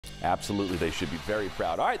Absolutely, they should be very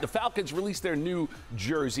proud. All right, the Falcons released their new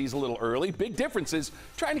jerseys a little early. Big differences,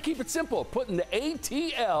 trying to keep it simple, putting the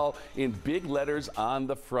ATL in big letters on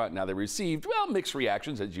the front. Now, they received, well, mixed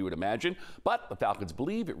reactions, as you would imagine, but the Falcons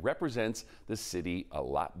believe it represents the city a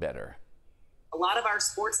lot better. A lot of our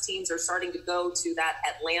sports teams are starting to go to that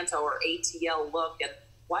Atlanta or ATL look, and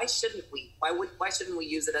why shouldn't we? Why shouldn't we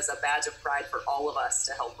use it as a badge of pride for all of us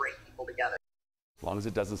to help bring people together? As long as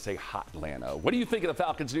it doesn't say Hot Atlanta. What do you think of the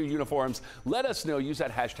Falcons' new uniforms? Let us know. Use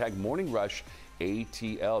that hashtag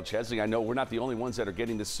MorningRushATL. Chesley, I know we're not the only ones that are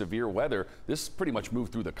getting this severe weather. This pretty much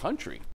moved through the country.